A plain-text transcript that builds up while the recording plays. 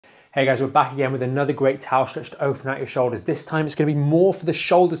Hey guys, we're back again with another great towel stretch to open out your shoulders. This time it's going to be more for the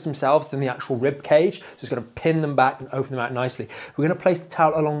shoulders themselves than the actual rib cage. So it's going to pin them back and open them out nicely. We're going to place the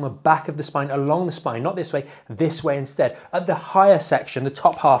towel along the back of the spine, not this way instead, at the higher section, the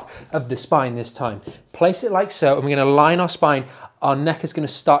top half of the spine this time. Place it like so, and we're going to line our spine. Our neck is going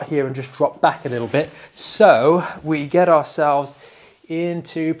to start here and just drop back a little bit. So we get ourselves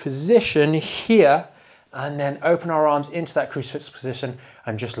into position here, and then open our arms into that crucifix position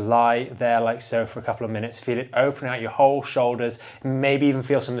and just lie there like so for a couple of minutes. Feel it open out your whole shoulders, maybe even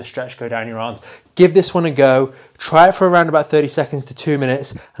feel some of the stretch go down your arms. Give this one a go. Try it for around about 30 seconds to 2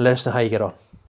 minutes and let us know how you get on.